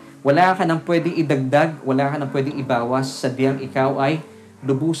 6, wala ka nang pwedeng idagdag, wala ka nang pwedeng ibawas sa diyang ikaw ay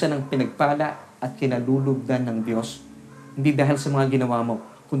lubusan ng pinagpala at kinalulugdan ng Diyos. Hindi dahil sa mga ginawa mo,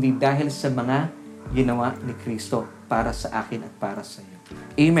 kundi dahil sa mga ginawa ni Kristo para sa akin at para sa iyo.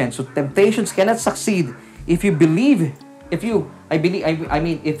 Amen. So temptations cannot succeed if you believe, if you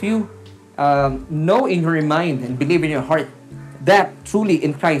know in your mind and believe in your heart that truly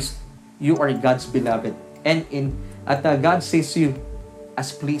in Christ you are God's beloved, and God sees you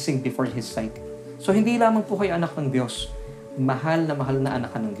as pleasing before His sight. So hindi lamang po kayo anak ng Diyos, mahal na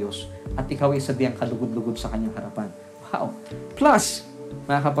anak ka ng Diyos, at ikaw ay sadyang kalugod-lugod sa Kanyang harapan. Wow! Plus,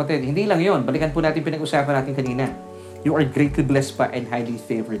 mga kapatid, hindi lang yon. Balikan po natin pinag-usapan natin kanina. You are greatly blessed pa and highly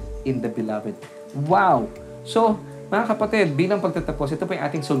favored in the beloved. Wow! So, mga kapatid, bilang pagtatapos, ito po yung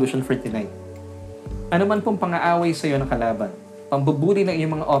ating solution for tonight. Ano man pong pang-aaway sa iyo ng kalaban, pambubuli ng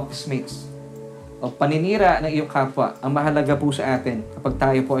iyong mga office mates, o paninira ng iyong kapwa, ang mahalaga po sa atin kapag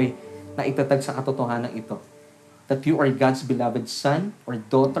tayo po ay naitatag sa katotohanan ito, that you are God's beloved son or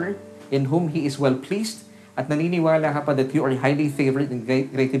daughter in whom He is well pleased, at naniniwala ka pa that you are highly favored and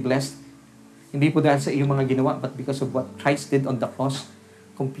greatly blessed, hindi po dahil sa iyong mga ginawa, but because of what Christ did on the cross,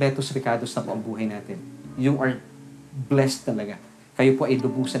 kompletos ricados na po ang buhay natin. You are blessed talaga. Kayo po ay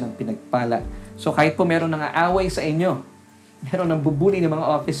lubusan ng pinagpala. So kahit po meron nang aaway sa inyo, meron nang bubuli ng mga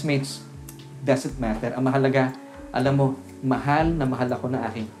office mates, doesn't matter. Ang mahalaga, alam mo, mahal na mahal ako na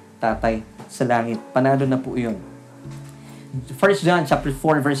aking tatay sa langit. Panalo na po iyon. 1 John chapter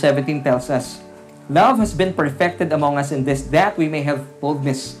 4 verse 17 tells us, love has been perfected among us in this, that we may have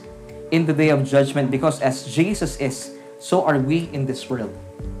boldness in the day of judgment, because as Jesus is, so are we in this world.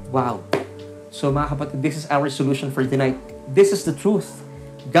 Wow. So mga kapatid, this is our solution for tonight. This is the truth.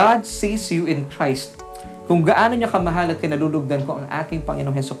 God sees you in Christ. Kung gaano niya kamahal at kinalulugdan ko ang ating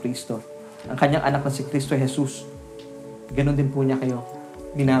Panginoong Hesukristo, ang kanyang anak na si Kristo Jesus, ganun din po niya kayo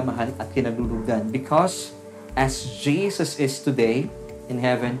minamahal at kinalulugdan. Because as Jesus is today in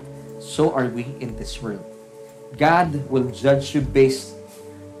heaven, so are we in this world. God will judge you based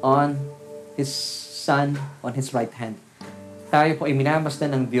on His Son on His right hand. Tayo po ay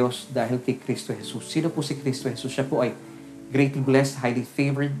minamasdan ng Diyos dahil kay Kristo Jesus. Sino po si Kristo Jesus? Siya po ay greatly blessed, highly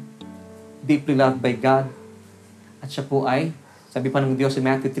favored, deeply loved by God. At siya po ay, sabi pa ng Diyos in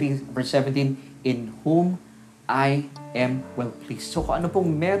Matthew 3 verse 17, in whom I am well pleased. So kung ano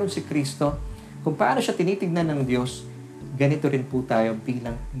pong meron si Kristo, kung paano siya tinitignan ng Diyos, ganito rin po tayo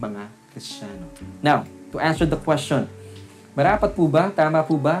bilang mga Kristiyano. Now, to answer the question, marapat po ba? Tama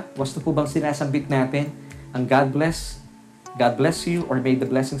po ba? Wasto po bang sinasambit natin ang God bless you, or may the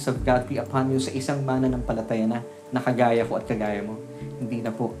blessings of God be upon you sa isang mananampalataya na kagaya ko at kagaya mo? Hindi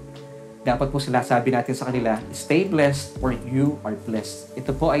na po. Dapat po sila sabi natin sa kanila, stay blessed or you are blessed.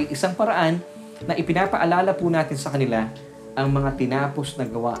 Ito po ay isang paraan na ipinapaalala po natin sa kanila ang mga tinapos na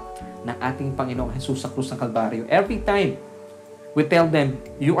gawa ng ating Panginoong Jesus sa krus ng Kalbaryo. Every time we tell them,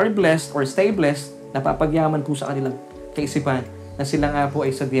 you are blessed or stay blessed, napapagyaman po sa kanilang kaisipan na sila nga po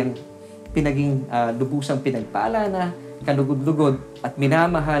ay sadyang pinaging lubusang pinagpala na, kalugod-lugod at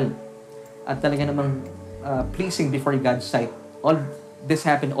minamahal at talaga namang pleasing before God's sight. All this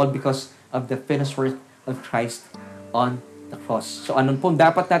happened all because of the finished work of Christ on the cross. So anong po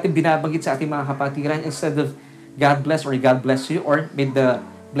dapat natin binabanggit sa ating mga kapatiran instead of God bless or God bless you or may the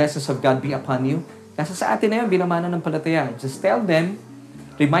blessings of God be upon you? Kasi sa atin na yun, bilang mananampalataya. Just tell them,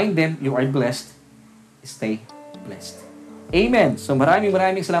 remind them, you are blessed. Stay blessed. Amen. So maraming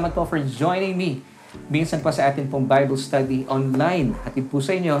salamat po for joining me. Minsan pa sa atin pong Bible study online. Hatid po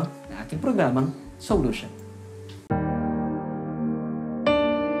sa inyo na ating programang SOULution.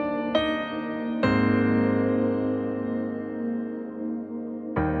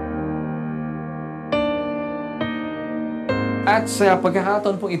 At sa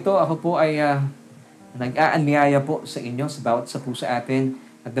pagkakataon po ito, ako po ay nag-aanyaya po sa inyo sa bawat sa po sa atin.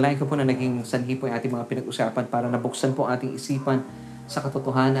 Nagdalayan ko po na naging sanhi po yung ating mga pinag-usapan para nabuksan po ang ating isipan sa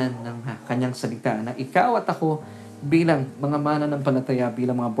katotohanan ng kanyang salita na ikaw at ako bilang mga mananampalataya,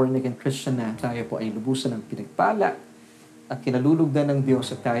 bilang mga born-again Christian na tayo po ay lubusan ng pinagpala at kinalulugdan ng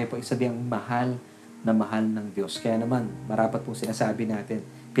Diyos at tayo po ay sadyang mahal ng Diyos. Kaya naman, marapat po sinasabi natin,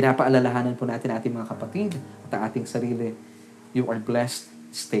 pinapaalalahanan po natin ating mga kapatid at ating sarili, you are blessed,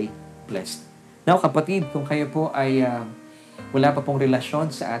 stay blessed. Now kapatid, kung kayo po ay wala pa pong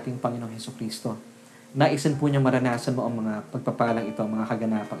relasyon sa ating Panginoong Hesukristo, naisin po niya maranasan mo ang mga pagpapalang ito, mga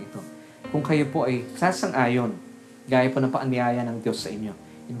kaganapang ito. Kung kayo po ay sasang-ayon, gaya po ng paanyaya ng Diyos sa inyo,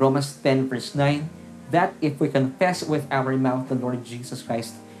 in Romans 10 verse 9, that if we confess with our mouth the Lord Jesus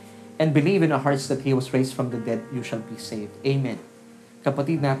Christ and believe in our hearts that He was raised from the dead, you shall be saved. Amen.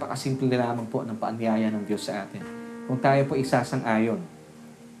 Kapatid, napakasimple lamang po ng paanyaya ng Diyos sa atin. Kung tayo po isasang-ayon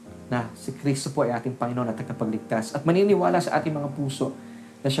na si Kristo po ay ating Panginoon at tagapagligtas at maniniwala sa ating mga puso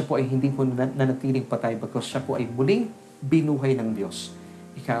na siya po ay hindi po nanatiling patay bagkus siya po ay muling binuhay ng Diyos,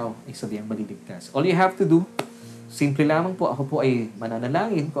 ikaw ay sadyang maliligtas. All you have to do, simple lamang po, ako po ay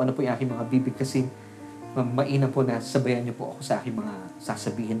mananalangin kung ano po yung aking mga bibig kasi mainam po na sabayan niyo po ako sa aking mga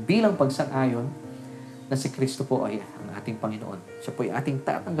sasabihin bilang pagsang-ayon na si Kristo po ay ang ating Panginoon. Siya po ay ating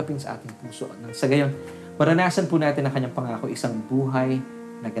tatanggapin sa ating puso. Nang sa gayon, maranasan po natin ang kanyang pangako, isang buhay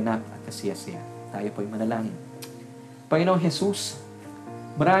na ganap at kasiyasiya. Tayo po ay manalangin. Panginoong Jesus,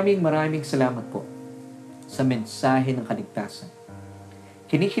 maraming salamat po sa mensahe ng kaligtasan.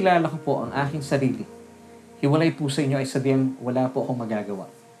 Kinikilala ko po ang aking sarili. Hiwalay po sa inyo ay sadyang wala po akong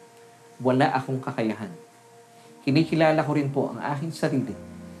magagawa. Wala akong kakayahan. Kinikilala ko rin po ang aking sarili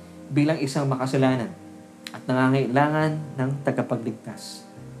bilang isang makasalanan at nangangailangan ng tagapagligtas.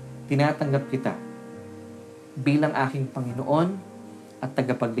 Tinatanggap kita bilang aking Panginoon at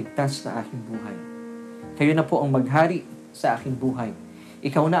tagapagligtas na aking buhay. Kayo na po ang maghari sa aking buhay.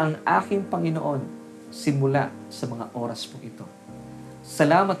 Ikaw na ang aking Panginoon simula sa mga oras po ito.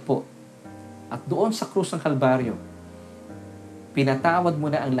 Salamat po. At doon sa krus ng Kalbaryo, pinatawad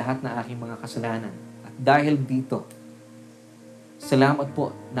mo na ang lahat ng aking mga kasalanan. At dahil dito, salamat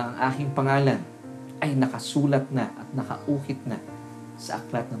po na ang aking pangalan ay nakasulat na at nakaukit na sa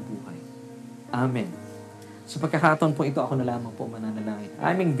aklat ng buhay. Amen. Sa pagkakataon po ito, ako na lamang po mananalangin.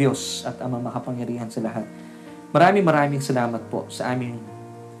 Aming Diyos at Ama makapangyarihan sa lahat. Maraming salamat po sa aming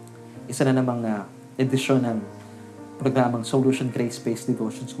isa na namang edisyon ng programang SOULution Grace-Based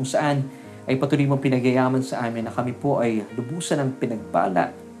Devotions kung saan ay patuloy mong pinagyayaman sa amin na kami po ay lubusan ng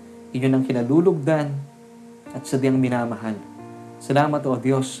pinagpala, inyo ng kinalulugdan at sadyang minamahal. Salamat o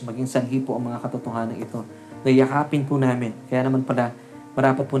Diyos, maging sanhi po ang mga katotohanan ito na yakapin po namin. Kaya naman pala,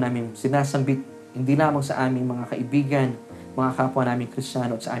 marapat po namin sinasambit hindi lamang sa aming mga kaibigan, mga kapwa namin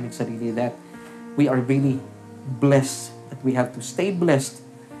Kristiyano at sa aming sarili that we are really blessed, that we have to stay blessed.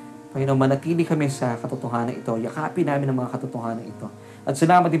 Panginoon, manatili kami sa katotohanan ito. Yakapin namin ang mga katotohanan ito. At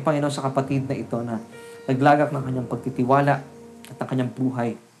salamat din, Panginoon, sa kapatid na ito na naglagak ng kanyang pagtitiwala at ng kanyang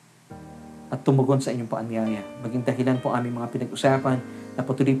buhay at tumugon sa inyong paanyaya. Maging dahilan po aming mga pinag-usapan na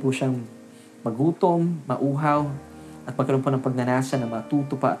patuloy po siyang magutom, mauhaw, at magkaroon po ng pagnanasa na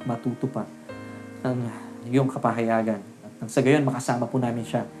matuto pa ng iyong kapahayagan. At sa gayon, makasama po namin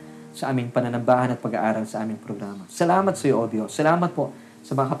siya sa aming pananambahan at pag-aaral sa aming programa. Salamat sa iyo, O Diyos. Salamat po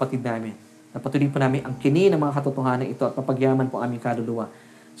sa mga kapatid namin. Napatuloy po namin ang kini ng mga katotohanan ito at mapagyaman po aming kaluluwa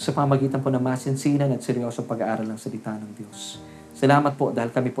sa pamagitan po ng masinsinan at seryosong pag-aaral ng salita ng Diyos. Salamat po dahil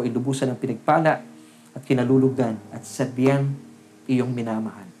kami po ilubusan ng pinagpala at kinalulugdan at sadyang iyong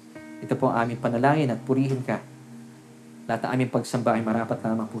minamahal. Ito po ang aming panalangin at purihin ka. Lahat ng aming pagsamba ay marapat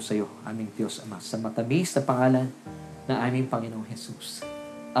lamang po sa iyo, aming Diyos Ama, sa matamis na pangalan ng aming Panginoong Jesus.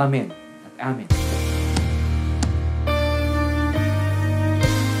 Amen at Amen.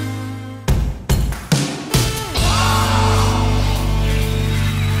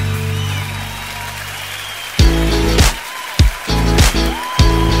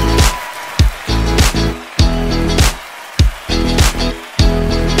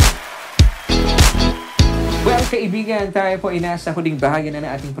 Kaibigan, tayo po ay nasa huling bahagi na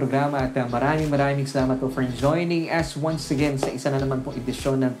ng ating programa at maraming salamat po for joining us once again sa isa na naman po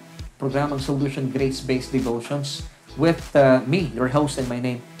edisyon ng programang SOULution Grace-Based Devotions with me, your host, and my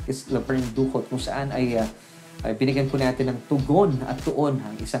name is Verne Ducut, kung saan ay binigyan po natin ng tugon at tuon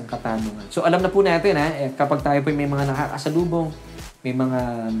ang isang katanungan. So alam na po natin kapag tayo po may mga nakakasalubong, may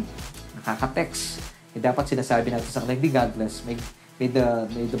mga nakaka-text, dapat sinasabi natin sa kanila, God bless, may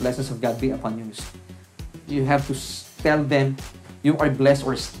the blessings of God be upon you. You have to tell them you are blessed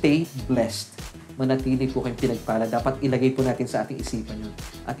or stay blessed. Manatili po kayong pinagpala. Dapat ilagay po natin sa ating isipan yun.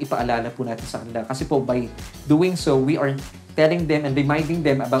 At ipaalala po natin sa kanila. Kasi po by doing so, we are telling them and reminding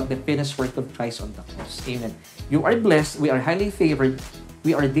them about the finished work of Christ on the cross. Amen. You are blessed. We are highly favored.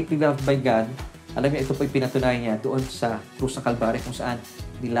 We are deeply loved by God. Alam niyo, ito po pinatunayan niya doon sa krus ng Kalbaryo kung saan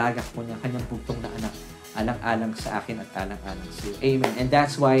nilagak po niya kanyang bugtong na anak. Alang-alang sa akin at alang-alang sa iyo. Amen. And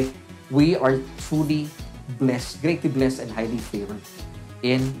that's why we are truly blessed, greatly blessed and highly favored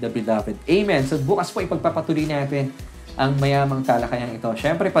in the beloved. Amen. So bukas po ipagpapatuloy natin ang mayamang talakayan ito.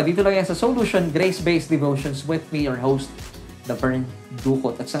 Siyempre pa, dito lang yan sa SOULution Grace-Based Devotions with me, your host, the Verne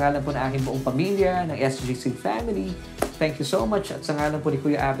Ducut. At sa ngalan po ng aking buong pamilya, ng SGC family, thank you so much. At sa ngalan po ni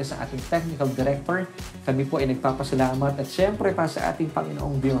Kuya Aves, ang ating technical director, kami po ay nagpapasalamat. At syempre pa sa ating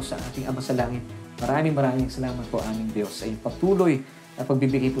Panginoong Diyos, sa ating Ama sa Langit, maraming salamat po aming Diyos sa iyong patuloy na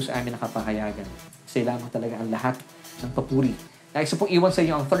pagbibigay po sa amin ng kapahayagan. Sa lamang talaga ang lahat ng papuri. Nais pong iwan sa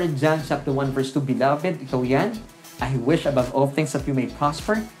inyo ang 3 John chapter 1 verse 2, Beloved, ikaw yan, I wish above all things that you may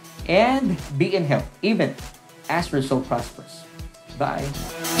prosper and be in health, even as your soul prospers. Bye!